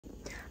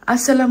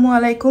আসসালামু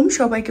আলাইকুম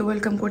সবাইকে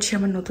ওয়েলকাম করছি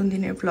আমার নতুন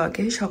দিনের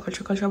ব্লগে। সকাল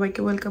সকাল সবাইকে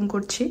ওয়েলকাম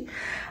করছি।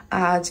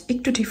 আজ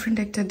একটু ডিফারেন্ট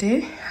একটা ডে।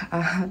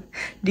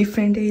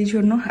 ডিফারেন্ট এই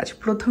জন্য আজ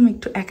প্রথম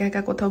একটু একা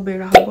একা কোথাও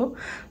বের হব।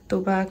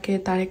 তোবাকে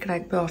তারেক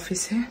রাখবে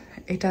অফিসে,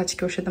 এটা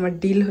আজকে ওর সাথে আমার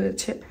ডিল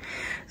হয়েছে।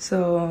 সো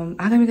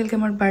আগামীকালকে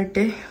আমার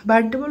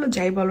বার্থডে বলো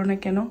যাই বলো না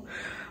কেন,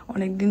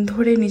 অনেকদিন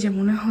ধরে নিজে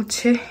মনে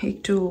হচ্ছে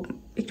একটু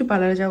একটু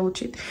পার্লারে যাওয়া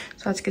উচিত।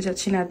 সো আজকে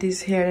যাচ্ছি নাদিস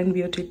hair and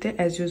বিউটিতে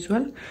as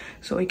usual.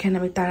 So ওইখানে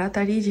আমি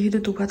তাড়াতাড়ি, যেহেতু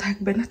তুবা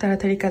থাকবে না,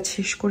 তাড়াতাড়ি কাজ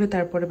শেষ করে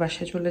তারপরে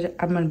বাসায় চলে যাই।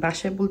 আমার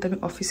বাসায় বলতে আমি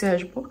অফিসে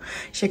আসবো,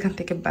 সেখান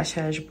থেকে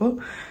বাসায় আসবো।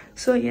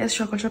 সো ইয়াস,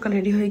 সকাল সকাল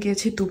রেডি হয়ে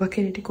গিয়েছি, তুবাকে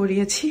রেডি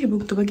করিয়েছি এবং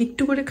তুবাকে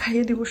একটু করে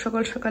খাইয়ে দিব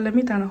সকাল সকাল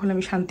আমি, তা না হলে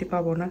আমি শান্তি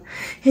পাবো না।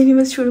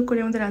 এনিওয়েজ শুরু করি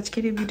আমাদের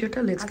আজকের এই ভিডিওটা।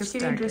 Let's get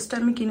started. ড্রেসটা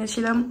আমি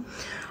কিনেছিলাম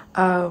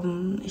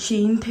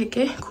শিন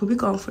থেকে, খুবই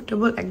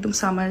কমফোর্টেবল, একদম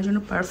সামারের জন্য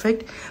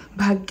পারফেক্ট।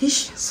 ভাগ্যিস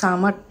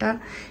সামারটা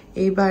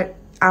এইবার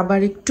আবার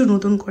একটু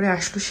নতুন করে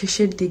আসলো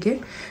শেষের দিকে,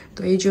 তো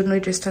এই জন্য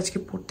এই ড্রেসটা আজকে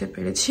পরতে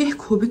পেরেছি।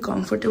 খুবই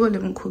কমফোর্টেবল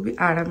এবং খুবই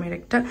আরামের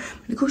একটা,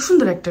 মানে খুব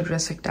সুন্দর একটা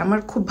ড্রেস। একটা আমার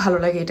খুব ভালো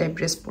লাগে এই টাইপ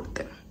ড্রেস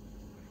পরতে।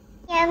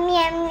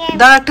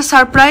 দাঁড়া, একটা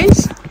সারপ্রাইজ।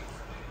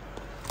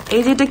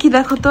 এই যেটা কি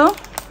দেখো তো,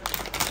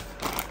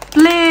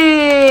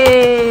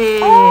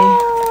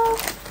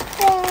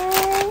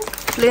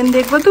 প্লেন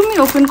দেখবো তুমি?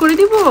 ওপেন করে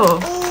দিব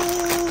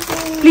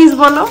প্লিজ,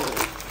 বলো।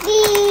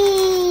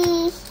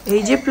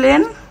 এই যে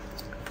প্লেন,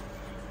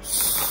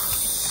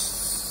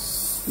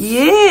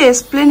 ইয়েস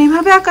প্লেন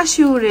এভাবে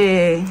আকাশে উড়ে।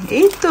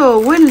 এই তো,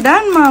 ওয়েল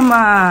ডান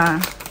মামা।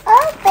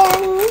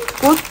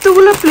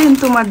 কতগুলো প্লেন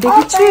তোমার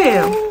দেখেছো?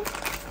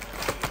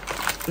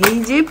 এই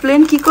যে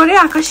প্লেন কি করে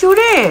আকাশে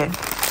উড়ে।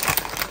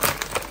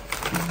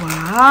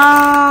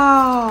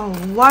 Wow,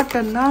 what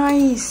a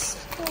nice.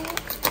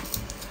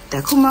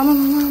 দেখো মামা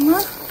মামা মামা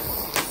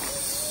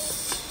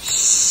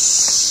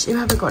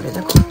এভাবে করে,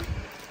 দেখো।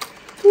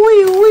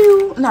 উইউ উইউ,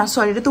 না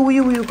সরি, এটা তো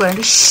উইউ উইউ করে,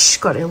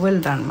 করে। ওয়েল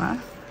ডান মা,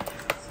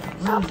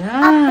 ওয়েল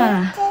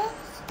ডান।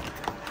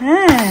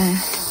 হ্যাঁ,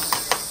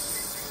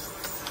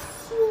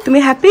 তুমি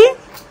হ্যাপি?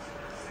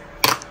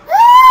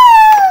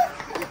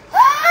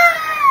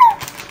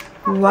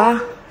 বাহ,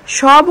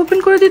 সব ওপেন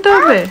করে দিতে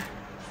হবে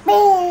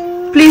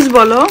প্লিজ,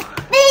 বলো।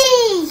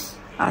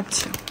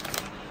 আচ্ছা,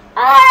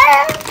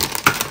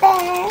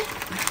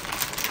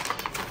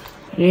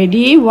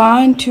 রেডি,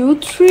 1 2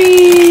 3।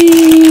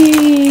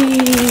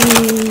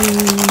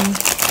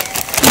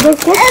 এবার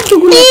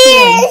কতগুলো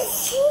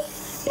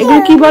এগুলো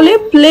কি বলে?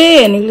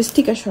 প্লেন। এগুলো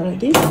স্টিকার সরাই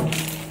দিই।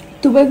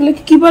 তবে এগুলো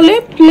কি বলে?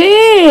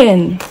 প্লেন।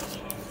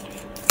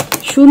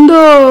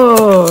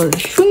 সুন্দর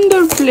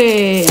সুন্দর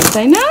প্লেন,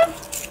 তাই না?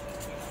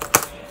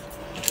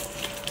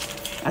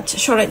 আচ্ছা,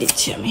 সরাই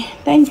দিচ্ছি আমি।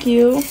 Thank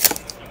you.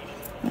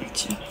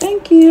 আচ্ছা,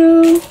 থ্যাংক ইউ।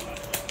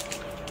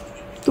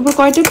 তোমার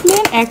কয়টা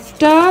প্লেন?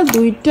 1টা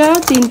 2টা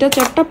 3টা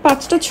 4টা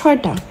 5টা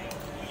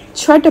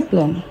 6টা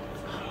প্লেন।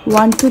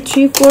 1 2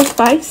 3 4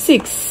 5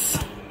 6।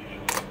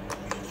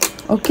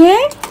 ওকে,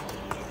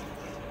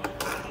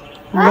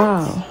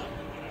 ওয়াও।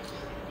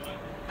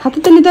 হাতে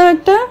তালি দাও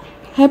একটা।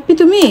 হ্যাপি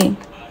তুমি?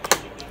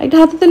 একটা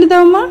হাতে তালি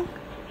দাও মা।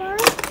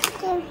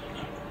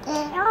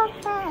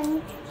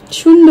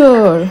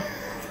 সুন্দর।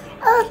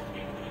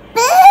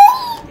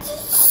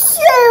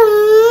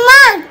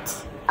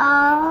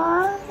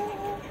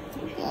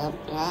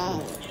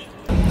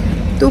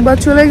 তুবা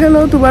চলে গেল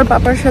তুবার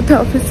পাপার সাথে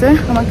অফিসে,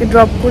 আমাকে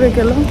ড্রপ করে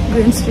গেল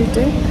গ্রিন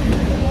স্ট্রিটে।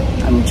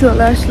 আমি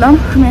চলে আসলাম।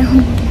 আমি এখন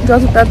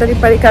যত তাড়াতাড়ি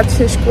পারি কাজ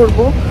শেষ করব।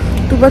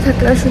 তুবা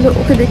থাকলে আসলে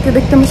ওকে দেখতে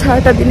দেখতে আমি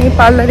সারাটা দিন এই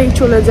পার্লারেই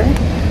চলে যায়।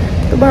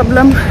 তো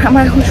ভাবলাম,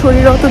 আমার এখন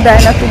শরীর অত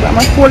দেয় না, তুবা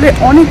আমার কোলে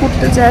অনেক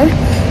উঠতে চায়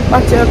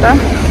বাচ্চাটা।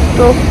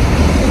 তো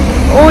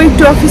ও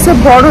একটু অফিসে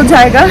বড়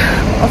জায়গা,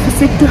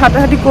 অফিসে একটু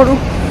হাঁটাহাঁটি করুক,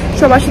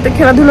 সবার সাথে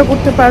খেলাধুলা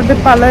করতে পারবে।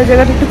 পার্লারের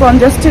জায়গাটা একটু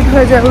কনজাস্টেড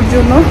হয়ে যায় ওর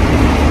জন্য।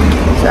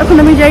 এখন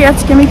আমি যাই,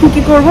 আজকে আমি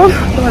কি করব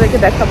তোমাদেরকে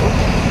দেখাবো।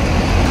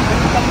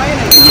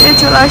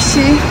 চলে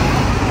আসছি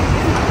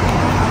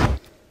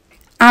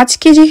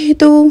আজকে,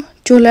 যেহেতু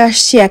চলে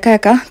আসছি একা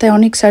একা, তাই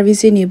অনেক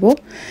সার্ভিসই নিব।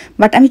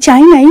 বাট আমি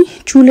চাই নাই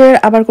চুলের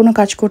আবার কোনো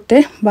কাজ করতে।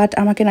 বাট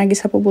আমাকে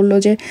নাগিস আপু বললো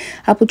যে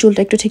আপু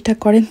চুলটা একটু ঠিকঠাক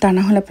করেন, তা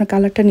না হলে আপনার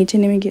কালারটা নিচে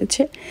নেমে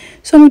গিয়েছে।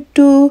 সো আমি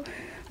একটু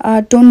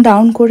টোন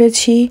ডাউন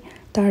করেছি,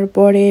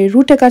 তারপরে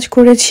রুটে কাজ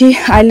করেছি,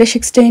 আইল্যাশ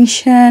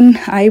এক্সটেনশন,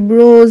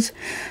 আইব্রোজ,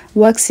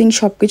 ওয়াক্সিং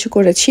সব কিছু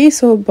করেছি।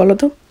 সো বলো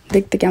তো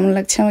দেখতে কেমন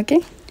লাগছে আমাকে?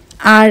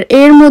 আর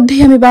এর মধ্যে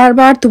আমি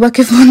বারবার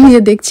তুবাকে ফোন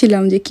দিয়ে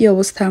দেখছিলাম যে কি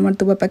অবস্থা আমার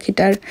তুবা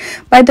পাখিটার।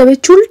 বাই তবে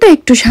চুলটা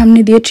একটু সামনে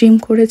দিয়ে ট্রিম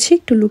করেছি,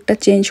 একটু লুকটা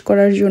চেঞ্জ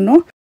করার জন্য।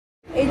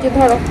 এই যে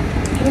ধরো,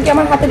 তুমি কি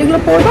আমার হাতের এগুলো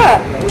পরবা?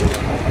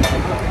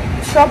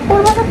 সব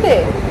পরবা হাতে?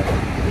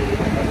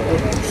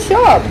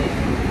 সব?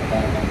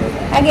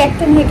 আগে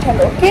একটা নিয়ে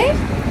খেলো, ওকে?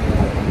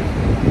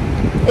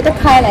 এটা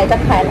খায় না, এটা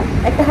খায় না।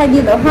 একটা হাই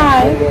দিয়ে দাও।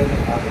 হাই,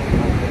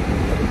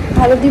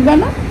 ভালো দিবা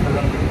না?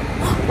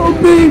 ও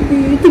বেবি,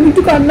 তুমি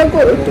একটু কান্না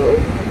করো তো।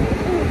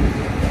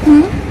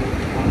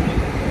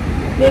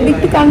 বেবি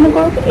একটু কান্না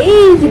করো তো।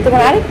 এই যে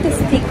তোমার আরেকটা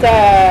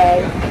স্টিকার।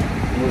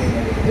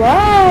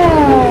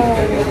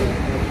 Wow,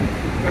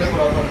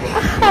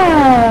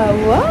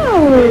 wow.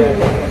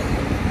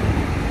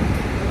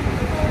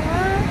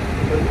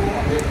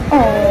 ও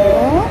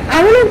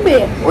আরো লাগবে?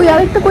 ওই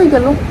আরেকটা কই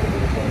গেল?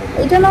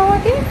 এটা নাও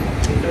আমাকে।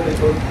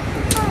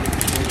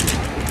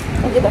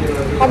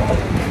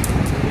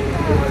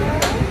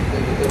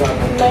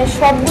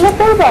 সবগুলো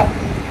করবা?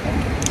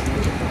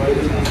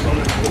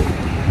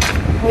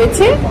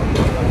 হয়েছে?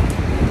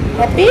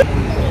 হ্যাপি?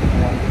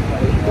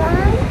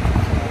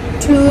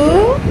 2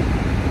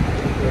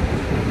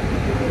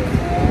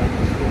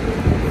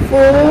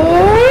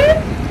 4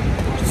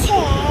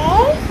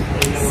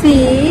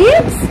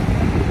 6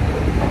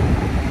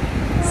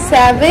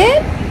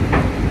 7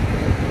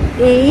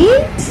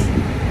 8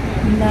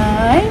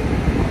 9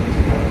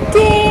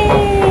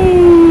 10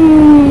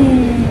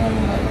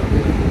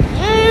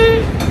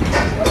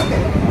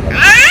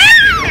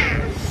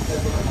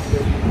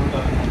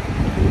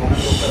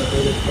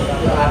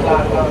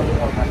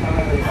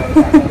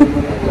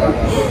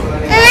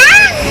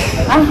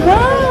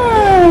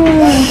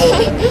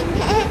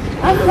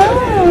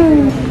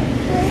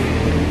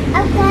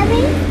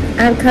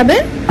 আর খাবে?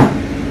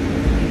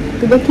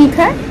 তুমি কি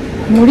খায়?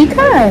 মুড়ি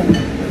খায়?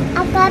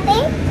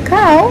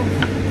 খাও,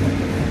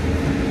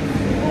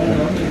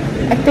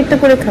 একটা একটা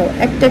করে খাও,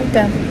 একটা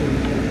একটা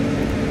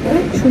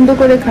সুন্দর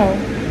করে খাও।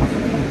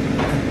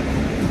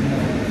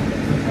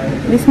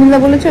 বিসমিল্লাহ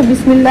বলেছো?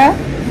 বিসমিল্লাহ।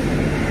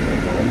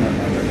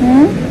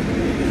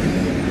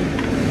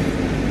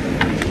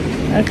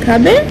 আর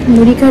খাবে?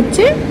 মুড়ি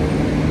খাচ্ছে।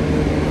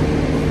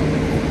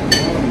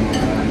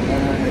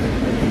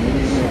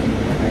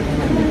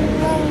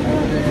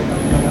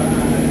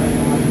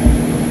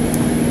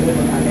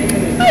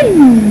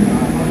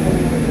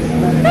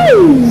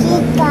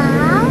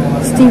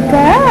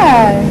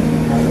 স্টিকার।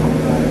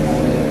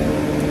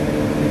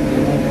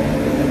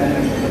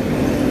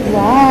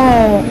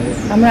 ওয়াও,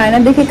 আমরা আয়না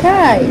দেখে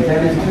খাই।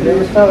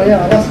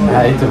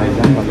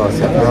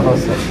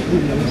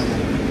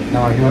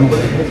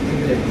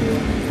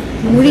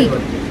 মুড়ি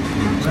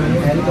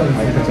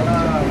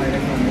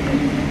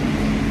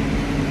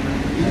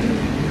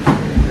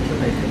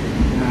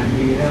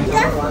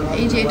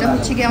এই যে এটা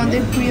হচ্ছে কি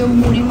আমাদের প্রিয়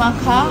মুড়ি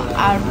মাখা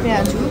আর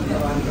পেঁয়াজু।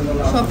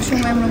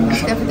 সবসময় আমরা মুড়ি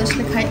ক্যাফেতে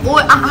আসলে খাই। ও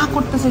আহা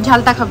করতেছে,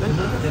 ঝালটা খাবে।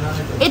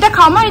 এটা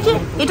খাও মা, এই যে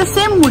এটা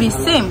সেম মুড়ি,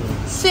 সেম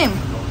সেম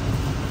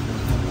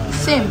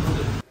সেম।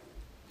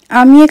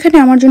 আমি এখানে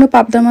আমার জন্য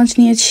পাবদা মাছ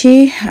নিয়েছি,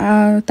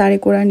 তারে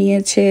কোড়া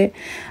নিয়েছে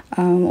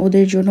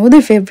ওদের জন্য,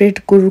 ওদের ফেভারিট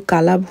গরুর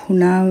কালা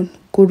ভুনা,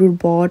 গরুর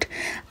বট।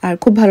 আর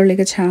খুব ভালো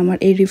লেগেছে আমার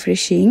এই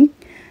রিফ্রেশিং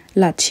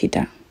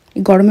লাচ্ছিটা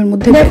গরমের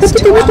মধ্যে।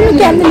 তুমি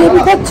কেমন লেবু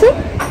খাচ্ছ?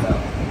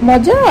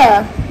 মজা।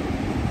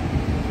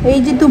 এই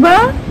যে তুবা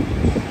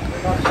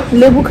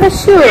লেবু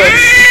খাচ্ছ,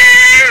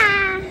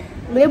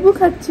 লেবু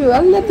খাচ্ছ।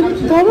 আল্লাহ, তুমি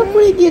ধরা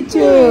পড়ে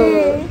গিয়েছো।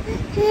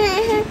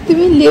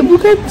 তুমি লেবু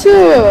খাচ্ছ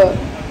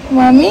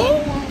মামি?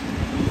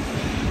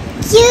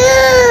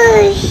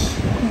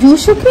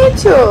 জুসও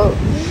খেয়েছো?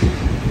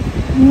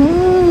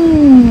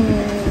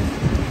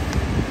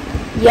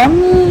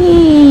 ইয়ামি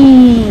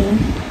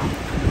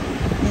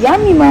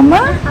ইয়ামি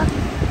মামা।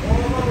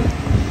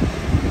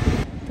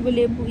 তুমি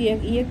লেবু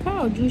ইয়ে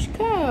খাও, জুস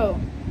খাও।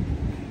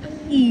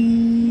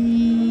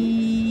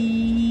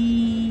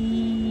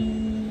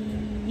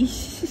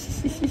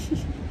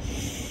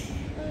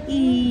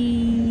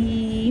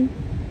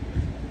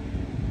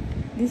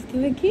 দিস্তি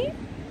দেখি।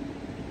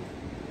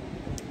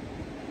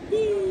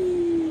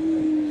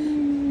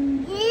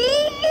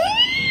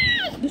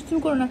 দুষ্টুমি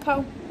করো না, খাও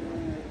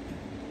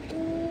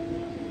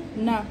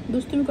না,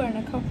 দুষ্টুমি করো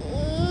না, খাও।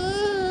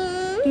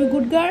 তুমি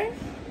গুড গার্ল,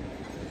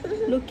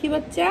 লক্ষ্মী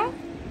বাচ্চা।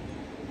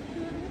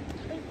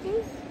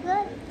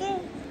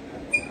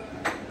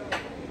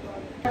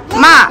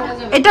 মা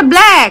এটা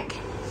ব্ল্যাক।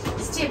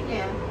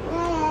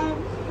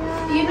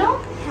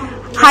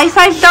 হাই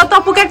ফাইভ দাও তো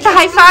আপুকে, একটা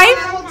হাই ফাইভ।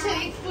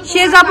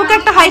 শেজ আপুকে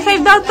একটা হাই ফাইভ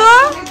দাও তো।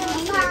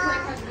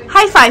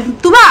 হাই ফাইভ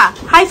তুবা,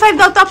 হাই ফাইভ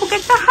দাও তো আপুকে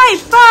একটা হাই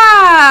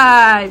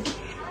ফাইভ।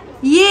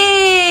 ইয়ে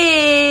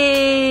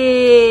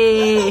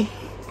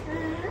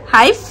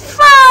হাই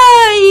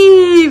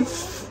ফাইভ।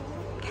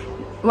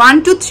 1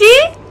 2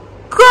 3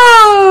 গো।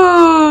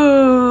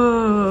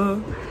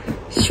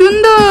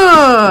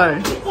 সুন্দর।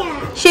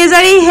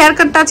 শেজার এই হেয়ার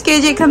কাটটা আজকে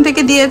এই যে এখান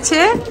থেকে দিয়েছে।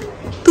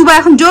 তুবা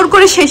এখন জোর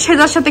করে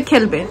শেজার সাথে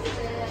খেলবে।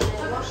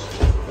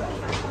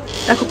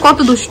 দেখো কত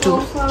দুষ্টু।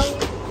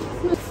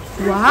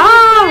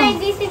 ওয়াও,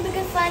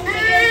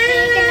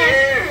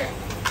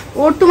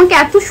 ওর তোমাকে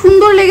এত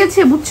সুন্দর লেগেছে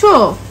বুঝছো।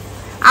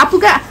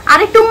 আপুকে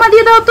আরেকটা উম্মা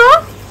দিয়ে দাও তো।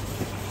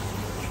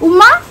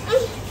 উম্মা।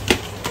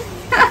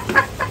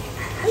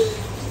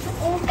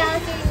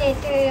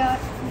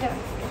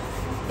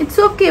 ইটস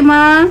ওকে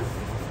মা।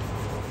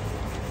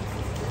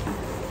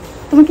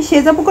 তোমাকে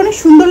শেজ আপুকে অনেক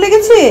সুন্দর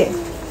লেগেছে,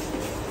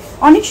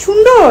 অনেক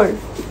সুন্দর।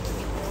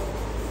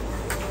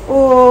 ও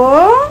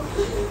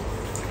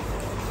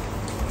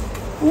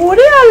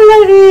ওরে আল্লাহ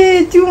রে,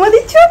 চুমা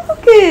দিচ্ছ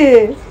আপুকে।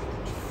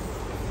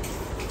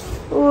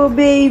 ও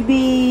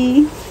বেবি,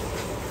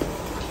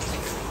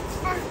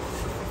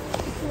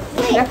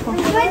 দেখো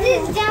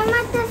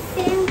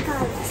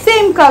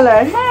সেম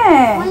কালার।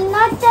 হ্যাঁ,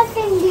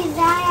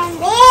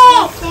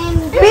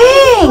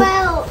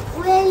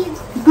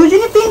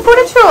 দুজনে পিঙ্ক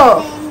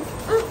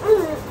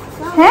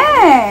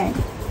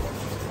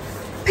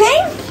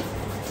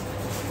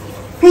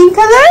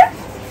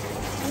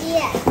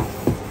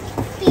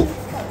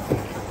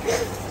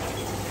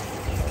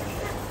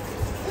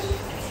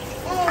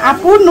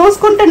আপুর নোজ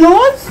কোনটা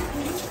নোজ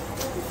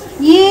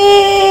ইয়ে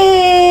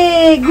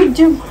গুড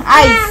জব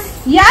আইস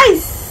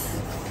ইয়াইস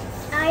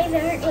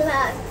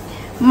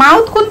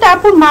মাউথ কোনটা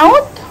আপুর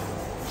মাউথ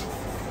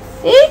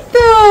এই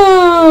তো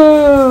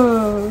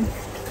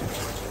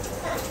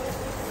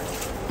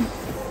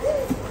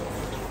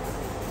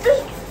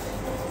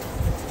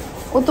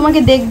ও তোমাকে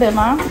দেখবে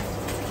মা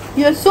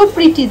you R so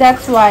pretty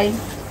that's why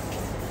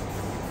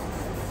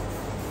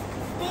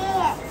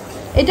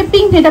এটা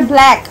পিঙ্ক এটা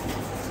black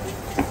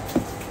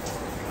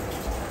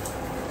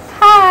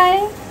high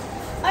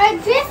Our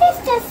dress is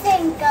the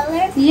same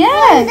color.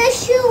 Yes. But the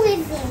shoe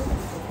is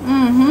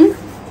pink.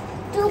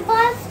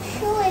 Tuba's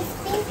shoe is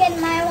pink and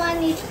my one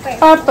is purple.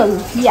 Purple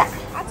ইয়া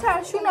আচ্ছা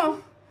শুনো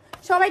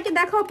সবাইকে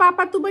দেখাও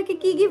পাপা তোমাকে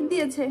কি gift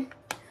দিয়েছে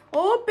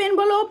open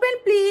বলো open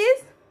please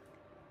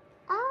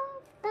Oh,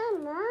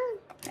 come on.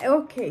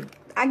 ওকে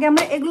আগে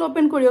আমরা এগুলো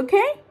ওপেন করি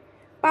ওকে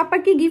পাপা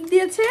কি গিফট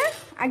দিয়েছে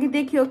আগে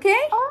দেখি okay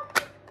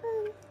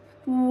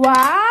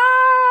wow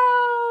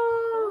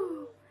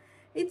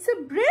it's a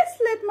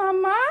bracelet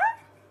মামা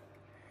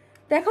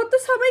দেখো তো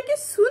সবাই কি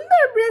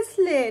সুন্দর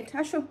ব্রেসলেট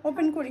আসো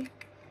ওপেন করি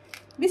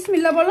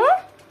বিসমিল্লাহ বলো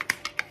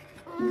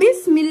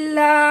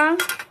বিসমিল্লাহ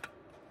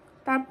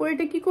তারপর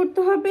এটা কি করতে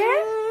হবে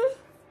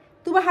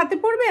তোমার হাতে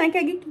পড়বে নাকি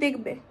আগে একটু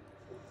দেখবে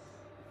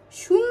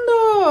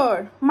সুন্দর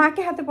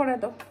মাকে হাতে পড়া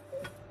দাও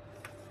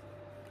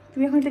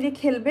তুমি এখন এটা দিয়ে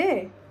খেলবে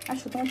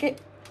আসো তোমাকে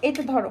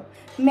এটা ধরো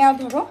মেয়া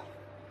ধরো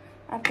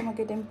আর তোমাকে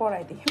এটা আমি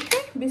পড়াই দিই ওকে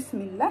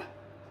বিসমিল্লাহ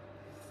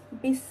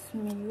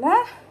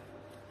বিসমিল্লাহ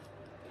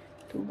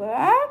তুবা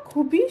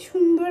খুবই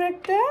সুন্দর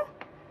একটা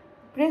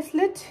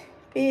ব্রেসলেট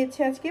পেয়েছে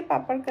আজকে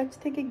পাপার কাছ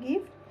থেকে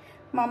গিফট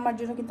মাম্মার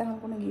জন্য কিন্তু এখন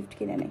কোনো গিফট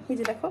কিনে নেই এই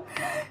যে দেখো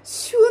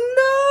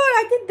সুন্দর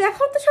আগে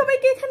দেখো তো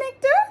সবাইকে এখানে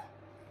একটা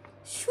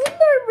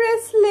সুন্দর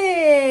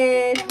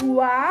ব্রেসলেট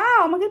ওয়াও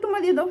আমাকে তোমা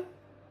দিয়ে দাও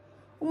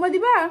উমা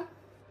দিবা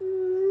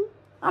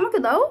আমাকে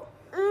দাও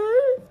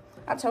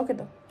আচ্ছা ওকে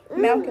দাও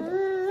মেয়াওকে দাও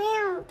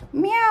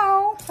মিয়াও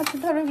আচ্ছা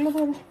ধরো এগুলো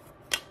ধরো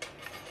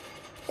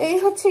এই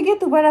হচ্ছে গিয়ে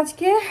তুবার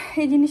আজকে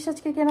এই জিনিসটা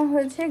আজকে কেনা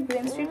হয়েছে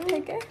গ্রিন স্ট্রিট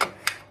থেকে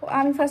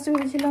আমি ফার্স্টে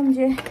ভেবেছিলাম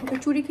যে ওকে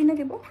চুড়ি কিনে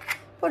দেবো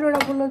পরে ওরা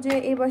বললো যে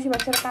এই বয়সী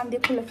বাচ্চারা টান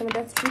দিয়ে খুলে ফেলে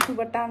দ্যাটস ট্রু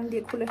তুবার টান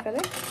দিয়ে খুলে ফেলে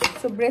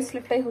সো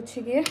ব্রেসলেটটাই হচ্ছে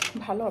গিয়ে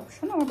ভালো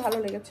অপশন আমার ভালো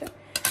লেগেছে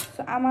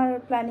সো আমার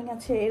প্ল্যানিং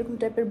আছে এরকম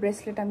টাইপের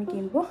ব্রেসলেট আমি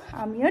কিনবো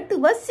আমিও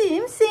তুবার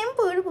সেম সেম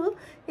পরবো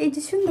এই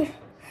যে সুন্দর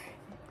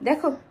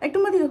দেখো একটু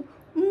মা দিল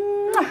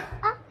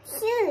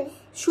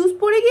শুজ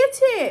পরে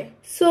গিয়েছে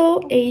সো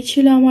এই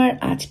ছিল আমার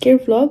আজকের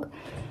ব্লগ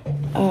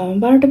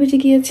 12টা বেজে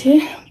গিয়েছে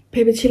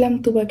ভেবেছিলাম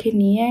তুবাকে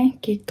নিয়ে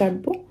কেক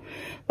কাটবো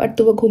বাট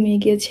তুবা ঘুমিয়ে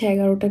গিয়েছে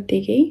 11টার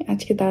দিকেই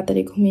আজকে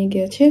তাড়াতাড়ি ঘুমিয়ে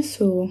গিয়েছে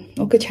সো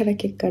ওকে ছাড়া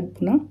কেক কাটবো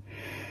না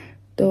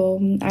তো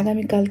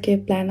আগামীকালকে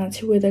প্ল্যান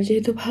আছে ওয়েদার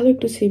যেহেতু ভালো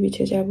একটু সি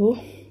বিচে যাবো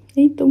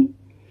এই তো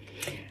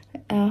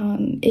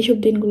এইসব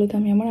দিনগুলোতে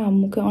আমি আমার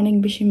আম্মুকে অনেক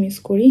বেশি মিস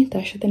করি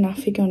তার সাথে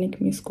নাফিকে অনেক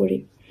মিস করি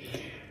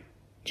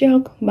যাই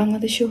হোক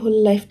বাংলাদেশে হলে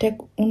লাইফটা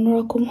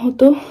অন্যরকম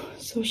হতো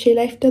সো সেই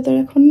লাইফটা তো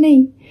এখন নেই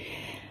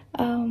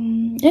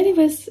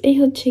এনিওয়েজ এই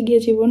হচ্ছে গিয়ে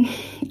জীবন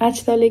আজ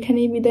তাহলে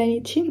এখানেই বিদায়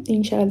নিচ্ছি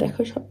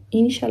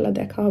ইনশাল্লাহ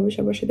দেখা হবে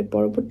সবার সাথে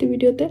পরবর্তী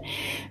ভিডিওতে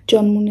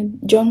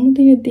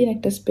জন্মদিনের দিন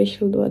একটা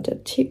স্পেশাল দোয়া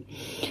যাচ্ছি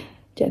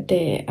যাতে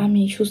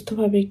আমি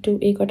সুস্থভাবে একটু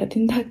এই কটা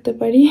দিন থাকতে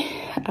পারি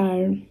আর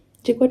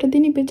যে কটা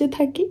দিনই বেঁচে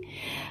থাকি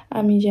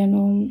আমি যেন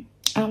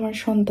আমার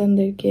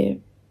সন্তানদেরকে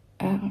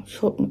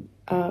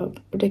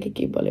ওটাকে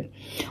কি বলে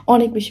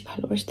অনেক বেশি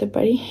ভালোবাসতে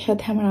পারি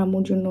সাথে আমার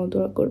আম্মুর জন্য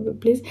দোয়া করবে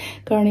প্লিজ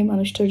কারণ এই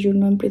মানুষটার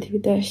জন্য আমি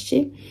পৃথিবীতে আসছি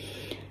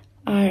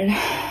আর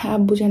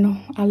আব্বু যেন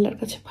আল্লাহর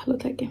কাছে ভালো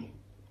থাকে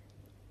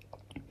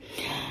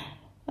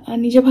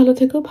নিজে ভালো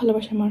থেকো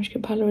ভালোবাসার মানুষকে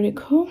ভালো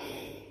রেখো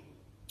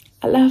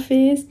আল্লাহ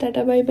হাফিজ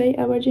টাটা বাই বাই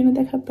আবার যেন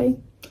দেখা পাই